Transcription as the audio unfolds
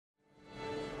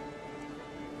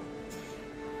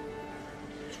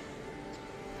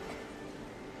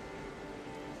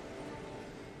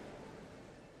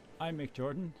I'm Mick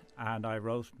Jordan, and I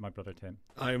wrote My Brother Tim.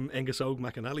 I'm Angus Og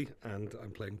McAnally, and I'm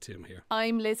playing Tim here.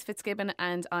 I'm Liz Fitzgibbon,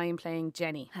 and I'm playing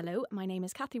Jenny. Hello, my name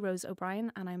is Kathy Rose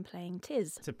O'Brien, and I'm playing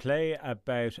Tiz. It's a play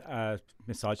about a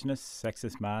misogynist,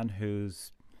 sexist man who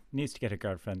needs to get a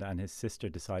girlfriend, and his sister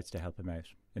decides to help him out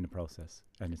in the process.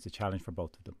 And it's a challenge for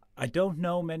both of them. I don't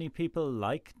know many people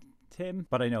like Tim,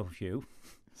 but I know a few.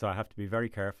 So I have to be very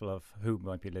careful of who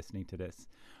might be listening to this.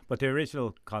 But the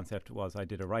original concept was I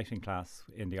did a writing class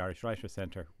in the Irish Writers'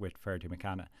 Centre with Ferdy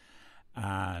McCanna.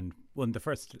 And one of the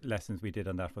first lessons we did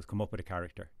on that was come up with a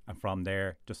character. And from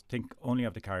there, just think only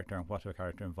of the character and what the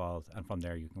character involves. And from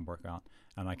there, you can work on.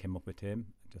 And I came up with Tim,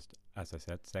 just as I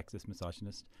said, sexist,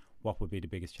 misogynist. What would be the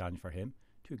biggest challenge for him?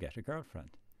 To get a girlfriend.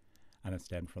 And it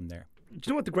stemmed from there. Do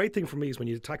you know what the great thing for me is when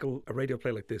you tackle a radio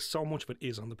play like this, so much of it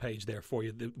is on the page there for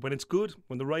you. When it's good,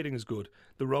 when the writing is good,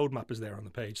 the roadmap is there on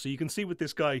the page. So you can see with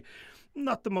this guy,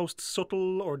 not the most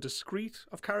subtle or discreet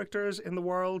of characters in the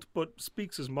world, but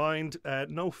speaks his mind,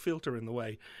 no filter in the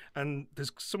way. And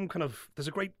there's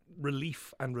a great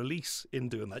relief and release in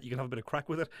doing that. You can have a bit of crack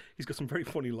with it. He's got some very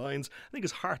funny lines. I think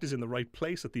his heart is in the right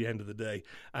place at the end of the day.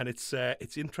 And it's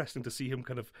interesting to see him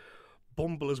kind of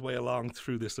bumble his way along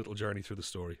through this little journey through the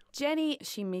story. Jenny,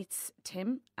 she meets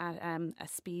Tim at a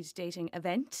speed dating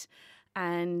event,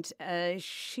 and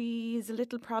she's a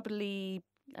little probably,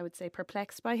 I would say,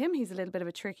 perplexed by him. He's a little bit of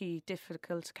a tricky,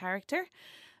 difficult character,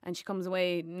 and she comes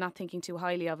away not thinking too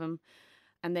highly of him,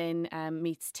 and then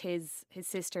meets Tiz, his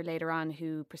sister, later on,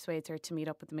 who persuades her to meet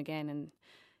up with him again, and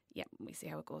yeah, we see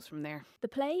how it goes from there. The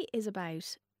play is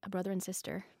about a brother and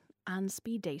sister and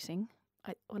speed dating.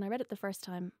 When I read it the first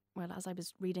time, well, as I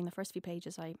was reading the first few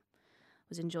pages, I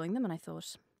was enjoying them and I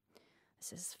thought,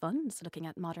 this is fun. It's looking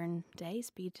at modern day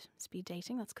speed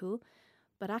dating. That's cool.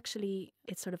 But actually,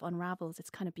 it sort of unravels. It's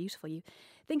kind of beautiful. You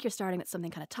think you're starting with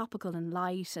something kind of topical and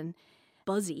light and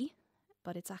buzzy,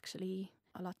 but it's actually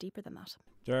a lot deeper than that.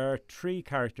 There are three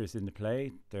characters in the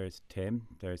play. There's Tim,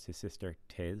 there's his sister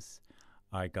Tiz.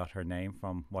 I got her name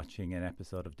from watching an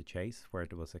episode of The Chase where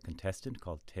there was a contestant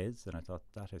called Tiz, and I thought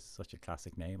that is such a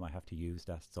classic name. I have to use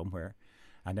that somewhere.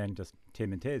 And then just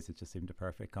Tim and Tiz, it just seemed a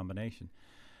perfect combination.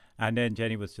 And then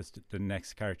Jenny was just the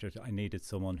next character. I needed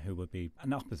someone who would be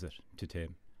an opposite to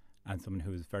Tim and someone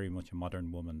who is very much a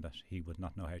modern woman that he would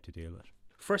not know how to deal with.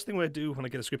 First thing I do when I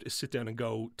get a script is sit down and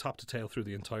go top to tail through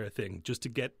the entire thing, just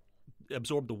to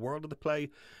absorb the world of the play,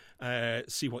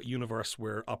 see what universe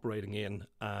we're operating in,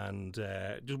 and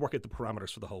just work out the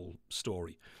parameters for the whole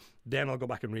story. Then I'll go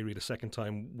back and reread a second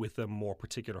time with a more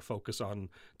particular focus on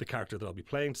the character that I'll be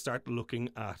playing, to start looking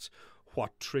at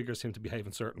what triggers him to behave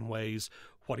in certain ways,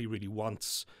 what he really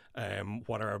wants,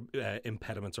 what are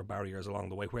impediments or barriers along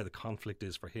the way, where the conflict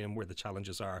is for him, where the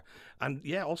challenges are. And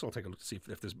yeah, also I'll take a look to see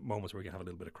if there's moments where we can have a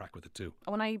little bit of crack with it too.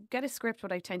 When I get a script,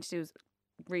 what I tend to do is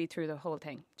read through the whole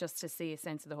thing just to see a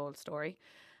sense of the whole story.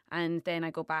 And then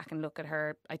I go back and look at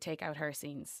her, I take out her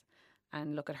scenes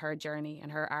and look at her journey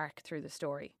and her arc through the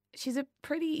story. She's a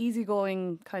pretty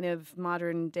easygoing kind of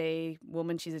modern day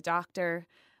woman. She's a doctor,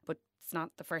 but it's not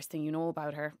the first thing you know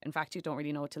about her. In fact, you don't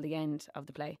really know till the end of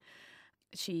the play.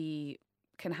 She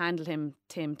can handle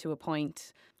Tim, to a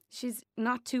point. She's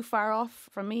not too far off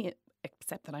from me,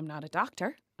 except that I'm not a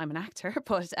doctor. I'm an actor,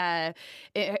 but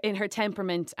in her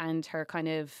temperament and her kind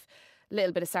of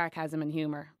little bit of sarcasm and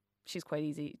humour, she's quite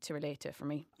easy to relate to for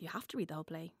me. You have to read the whole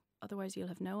play, otherwise you'll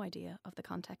have no idea of the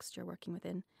context you're working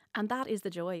within. And that is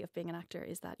the joy of being an actor,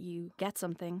 is that you get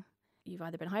something, you've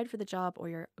either been hired for the job or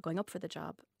you're going up for the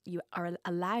job. You are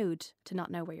allowed to not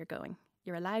know where you're going.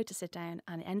 You're allowed to sit down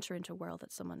and enter into a world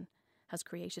that someone has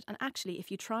created. And actually,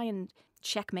 if you try and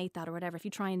checkmate that or whatever, if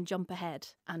you try and jump ahead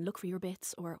and look for your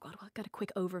bits or get a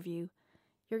quick overview,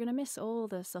 you're going to miss all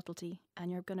the subtlety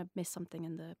and you're going to miss something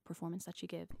in the performance that you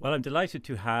give. Well, I'm delighted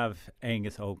to have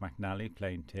Angus Og McNally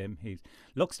playing Tim. He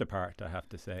looks the part, I have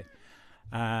to say.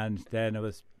 And then I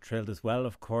was thrilled as well,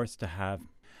 of course, to have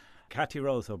Kathy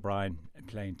Rose O'Brien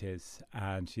playing Tiz,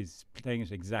 and she's playing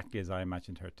it exactly as I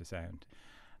imagined her to sound.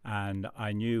 And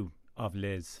I knew of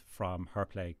Liz from her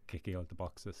play Kicking Out the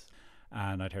Boxes,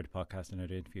 and I'd heard the podcast and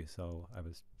heard the interview, so I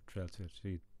was thrilled to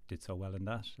she did so well in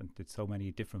that and did so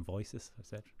many different voices, I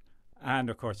said. And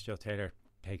of course Joe Taylor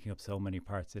taking up so many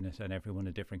parts in it, and everyone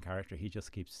a different character. He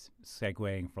just keeps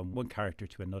segueing from one character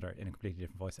to another in a completely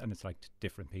different voice, and it's like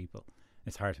different people.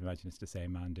 It's hard to imagine it's the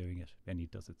same man doing it, and he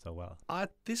does it so well.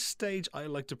 At this stage, I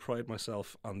like to pride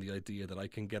myself on the idea that I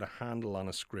can get a handle on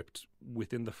a script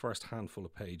within the first handful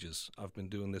of pages. I've been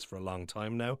doing this for a long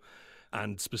time now,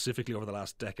 and specifically over the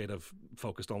last decade, I've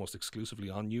focused almost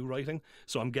exclusively on new writing.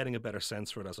 So I'm getting a better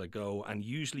sense for it as I go, and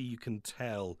usually you can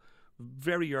tell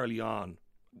very early on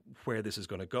where this is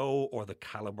going to go, or the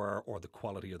caliber or the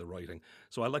quality of the writing.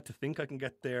 So I like to think I can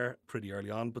get there pretty early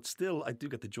on, but still I do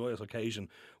get the joyous occasion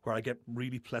where I get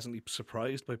really pleasantly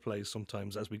surprised by plays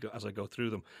sometimes as I go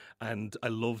through them. And I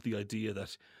love the idea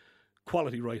that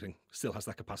quality writing still has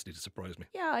that capacity to surprise me.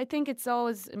 Yeah, I think it's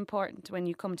always important when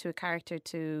you come to a character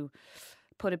to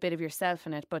put a bit of yourself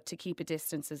in it, but to keep a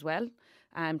distance as well,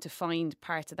 to find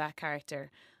parts of that character.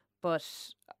 But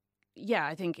yeah,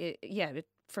 I think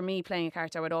for me, playing a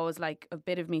character, I would always like a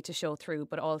bit of me to show through,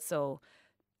 but also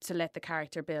to let the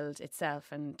character build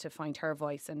itself and to find her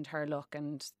voice and her look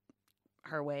and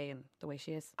her way and the way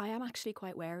she is. I am actually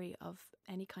quite wary of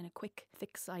any kind of quick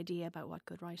fix idea about what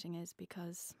good writing is,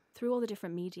 because through all the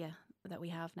different media that we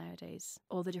have nowadays,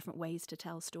 all the different ways to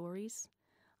tell stories,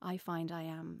 I find I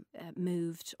am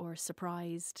moved or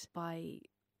surprised by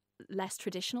less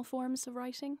traditional forms of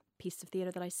writing, pieces of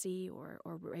theatre that I see or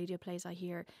radio plays I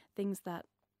hear, things that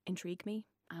intrigue me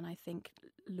and I think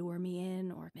lure me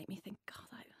in or make me think, God,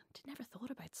 I never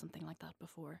thought about something like that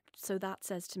before. So that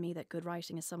says to me that good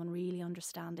writing is someone really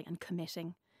understanding and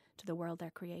committing to the world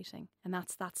they're creating. And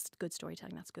that's good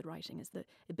storytelling, that's good writing, is the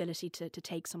ability to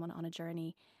take someone on a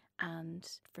journey and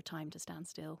for time to stand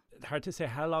still. Hard to say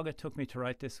how long it took me to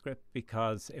write this script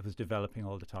because it was developing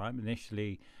all the time.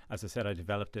 Initially, as I said, I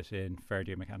developed it in third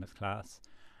year mechanics class,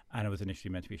 and it was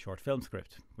initially meant to be a short film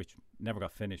script, which never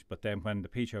got finished. But then when the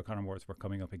P.J. O'Connor Awards were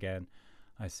coming up again,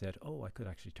 I said, I could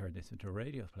actually turn this into a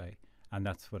radio play. And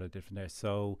that's what I did from there.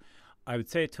 So I would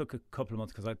say it took a couple of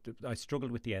months because I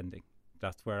struggled with the ending.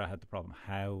 That's where I had the problem.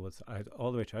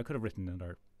 All the way through, I could have written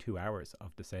another 2 hours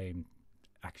of the same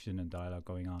action and dialogue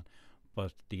going on,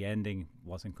 but the ending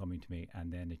wasn't coming to me,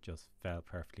 and then it just fell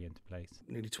perfectly into place.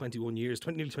 Nearly 21 years,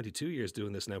 nearly 22 years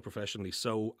doing this now professionally.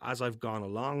 So as I've gone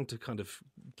along to kind of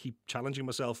keep challenging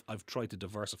myself, I've tried to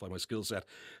diversify my skill set.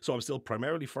 So I'm still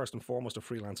primarily, first and foremost, a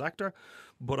freelance actor,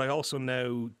 but I also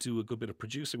now do a good bit of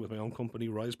producing with my own company,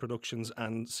 Rise Productions,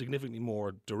 and significantly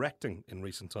more directing in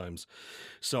recent times.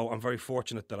 So I'm very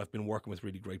fortunate that I've been working with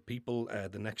really great people.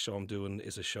 The next show I'm doing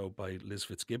is a show by Liz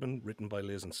Fitzgibbon, written by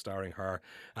Liz and starring her.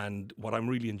 And what I'm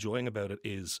really enjoying about it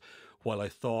is, while I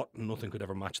thought nothing could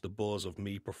ever match the buzz of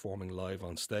me performing live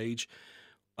on stage,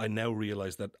 I now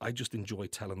realise that I just enjoy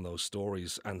telling those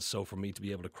stories. And so for me to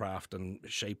be able to craft and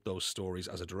shape those stories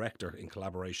as a director in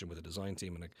collaboration with a design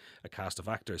team and a cast of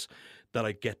actors, that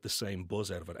I get the same buzz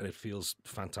out of it. And it feels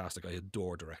fantastic. I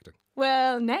adore directing.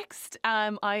 Well, next,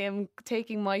 I am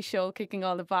taking my show, Kicking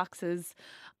All the Boxes,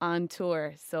 on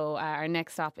tour. So our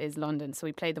next stop is London. So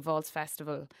we play the Vaults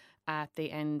Festival at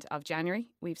the end of January.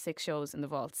 We have 6 shows in the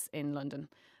Vaults in London,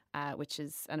 which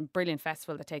is a brilliant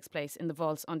festival that takes place in the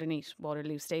Vaults underneath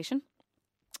Waterloo Station.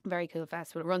 Very cool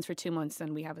festival. It runs for 2 months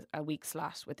and we have a week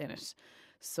slot within it.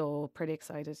 So pretty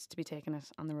excited to be taking it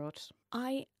on the road.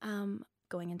 I am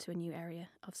going into a new area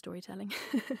of storytelling.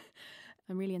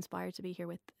 I'm really inspired to be here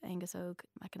with Angus Og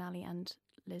McAnally and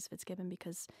Liz Fitzgibbon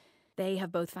because they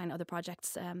have both found other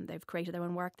projects. They've created their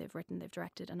own work, they've written, they've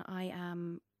directed, and I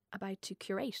am about to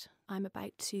curate. I'm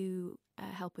about to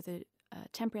help with a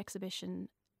temporary exhibition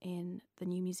in the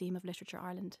new Museum of Literature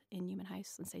Ireland in Newman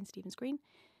House on St. Stephen's Green.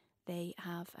 They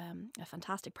have a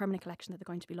fantastic permanent collection that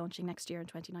they're going to be launching next year in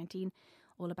 2019,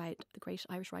 all about the great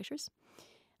Irish writers.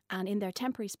 And in their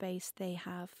temporary space, they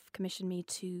have commissioned me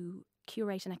to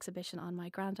curate an exhibition on my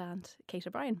grandaunt, Kate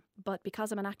O'Brien. But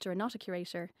because I'm an actor and not a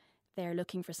curator, they're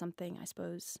looking for something, I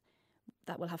suppose,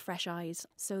 that will have fresh eyes.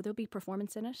 So there'll be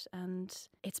performance in it, and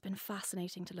it's been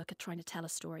fascinating to look at trying to tell a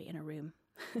story in a room.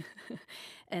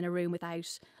 In a room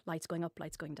without lights going up,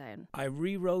 lights going down. I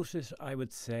rewrote it, I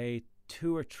would say,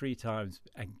 2 or 3 times,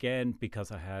 again,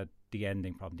 because I had the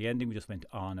ending problem. The ending just went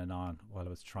on and on while I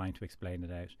was trying to explain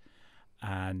it out.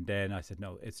 And then I said,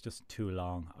 no, it's just too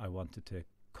long. I wanted to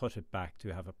cut it back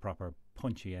to have a proper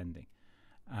punchy ending.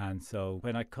 And so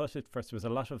when I cut it first, there was a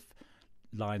lot of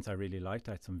lines I really liked.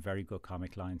 I had some very good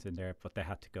comic lines in there, but they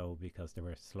had to go because they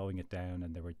were slowing it down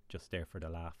and they were just there for the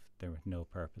laugh. There was no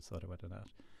purpose other than that.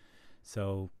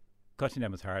 So cutting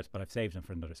them was hard, but I've saved them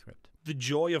for another script. The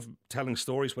joy of telling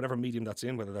stories, whatever medium that's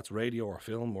in, whether that's radio or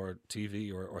film or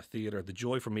TV or theatre, the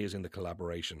joy for me is in the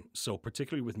collaboration. So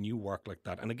particularly with new work like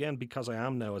that, and again, because I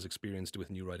am now as experienced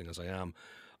with new writing as I am,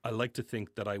 I like to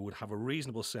think that I would have a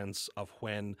reasonable sense of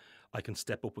when I can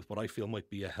step up with what I feel might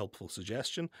be a helpful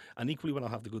suggestion, and equally when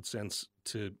I'll have the good sense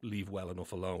to leave well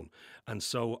enough alone. And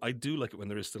so I do like it when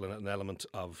there is still an element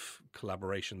of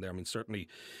collaboration there. I mean, certainly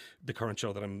the current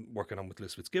show that I'm working on with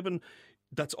Liz Fitzgibbon,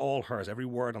 that's all hers. Every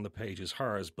word on the page is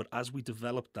hers. But as we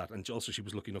developed that, and also she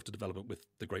was lucky enough to develop it with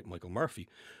the great Michael Murphy,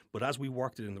 but as we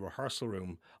worked it in the rehearsal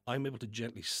room, I'm able to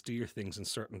gently steer things in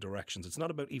certain directions. It's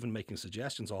not about even making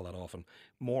suggestions all that often.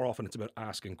 More often it's about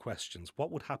asking questions.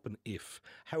 What would happen if?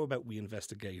 How about we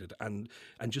investigated? And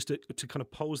just to kind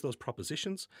of pose those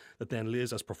propositions that then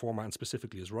Liz as performer and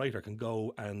specifically as writer can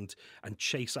go and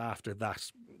chase after that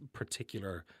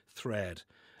particular thread.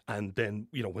 And then,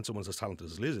 you know, when someone's as talented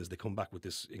as Liz is, they come back with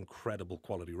this incredible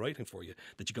quality writing for you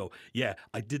that you go, yeah,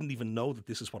 I didn't even know that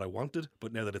this is what I wanted,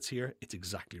 but now that it's here, it's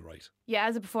exactly right. Yeah,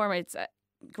 as a performer, it's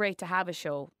great to have a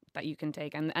show that you can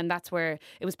take. And that's where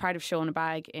it was part of Show in a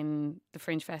Bag in the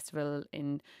Fringe Festival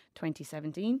in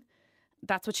 2017.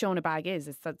 That's what Show in a Bag is.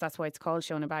 That's why it's called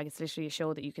Show in a Bag. It's literally a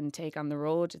show that you can take on the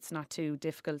road. It's not too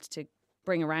difficult to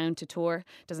bring around to tour.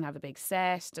 Doesn't have a big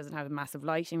set, doesn't have a massive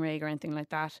lighting rig or anything like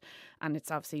that, and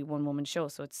it's obviously one woman show,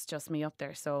 so it's just me up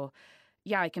there. So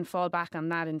yeah, I can fall back on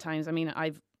that in times. I mean,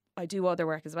 I do other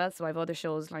work as well, so I have other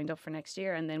shows lined up for next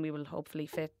year, and then we will hopefully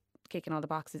fit kicking all the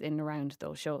boxes in and around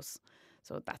those shows.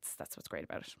 So that's what's great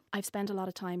about it. I've spent a lot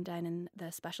of time down in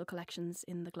the special collections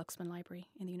in the Glucksman Library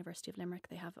in the University of Limerick.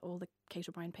 They have all the Kate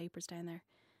O'Brien papers down there.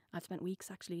 I've spent weeks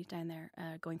actually down there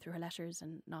going through her letters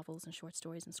and novels and short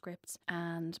stories and scripts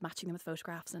and matching them with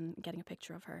photographs and getting a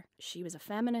picture of her. She was a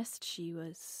feminist. She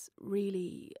was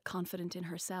really confident in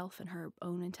herself and her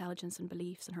own intelligence and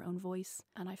beliefs and her own voice.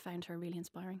 And I found her really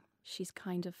inspiring. She's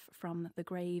kind of from the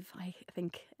grave, I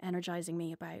think, energising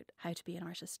me about how to be an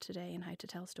artist today and how to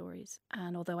tell stories.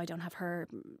 And although I don't have her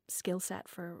skill set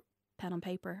for pen on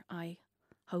paper, I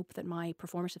hope that my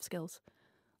performative skills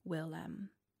will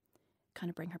kind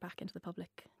of bring her back into the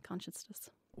public consciousness.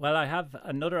 Well, I have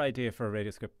another idea for a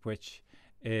radio script, which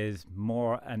is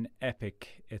more an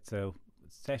epic. It's a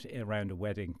set around a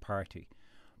wedding party.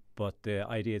 But the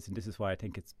idea is, and this is why I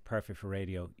think it's perfect for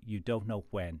radio, you don't know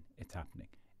when it's happening.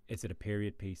 Is it a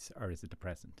period piece or is it the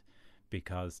present?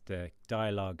 Because the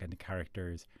dialogue and the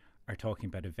characters are talking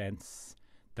about events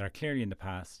that are clearly in the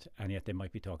past, and yet they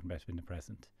might be talking about it in the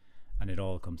present. And it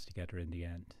all comes together in the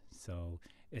end. So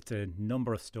it's a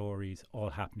number of stories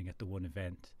all happening at the one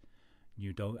event.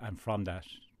 And from that,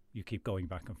 you keep going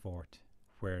back and forth.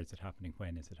 Where is it happening?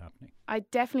 When is it happening? I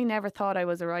definitely never thought I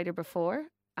was a writer before.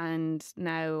 And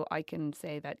now I can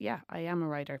say that, yeah, I am a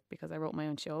writer because I wrote my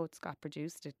own show. It got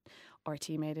produced. RT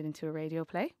made it into a radio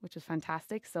play, which was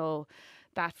fantastic. So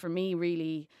that for me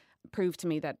really proved to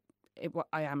me that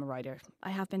I am a writer. I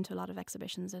have been to a lot of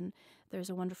exhibitions, and there's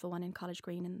a wonderful one in College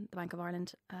Green in the Bank of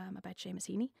Ireland about Seamus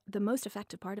Heaney. The most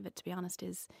effective part of it, to be honest,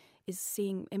 is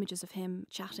seeing images of him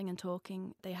chatting and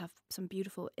talking. They have some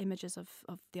beautiful images of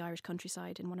the Irish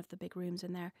countryside in one of the big rooms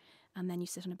in there, and then you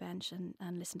sit on a bench and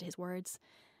listen to his words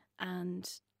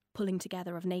and pulling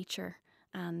together of nature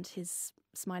and his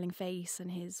smiling face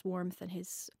and his warmth and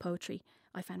his poetry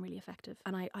I found really effective.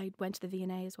 And I went to the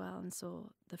V&A as well and saw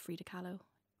the Frida Kahlo,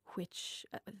 which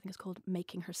I think is called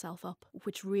Making Herself Up,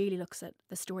 which really looks at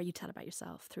the story you tell about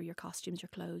yourself through your costumes, your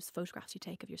clothes, photographs you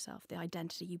take of yourself, the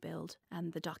identity you build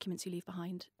and the documents you leave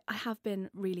behind. I have been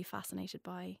really fascinated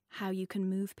by how you can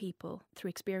move people through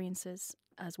experiences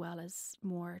as well as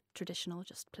more traditional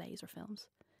just plays or films.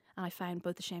 And I found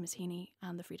both the Seamus Heaney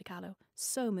and the Frida Kahlo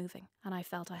so moving, and I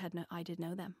felt I did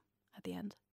know them at the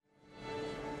end.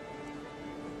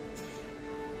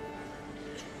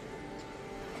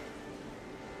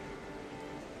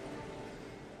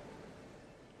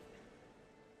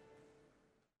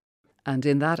 And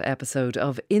in that episode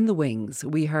of In the Wings,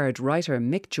 we heard writer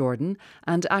Mick Jordan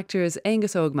and actors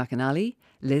Angus Og McAnally,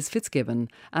 Liz Fitzgibbon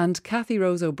and Cathy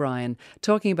Rose O'Brien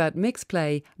talking about Mick's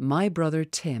play My Brother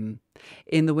Tim.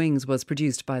 In the Wings was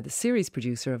produced by the series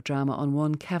producer of Drama on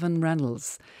One, Kevin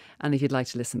Reynolds. And if you'd like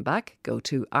to listen back, go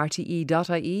to rte.ie/Drama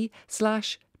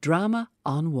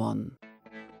on One.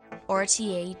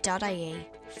 rte.ie/Drama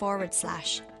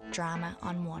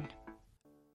on One.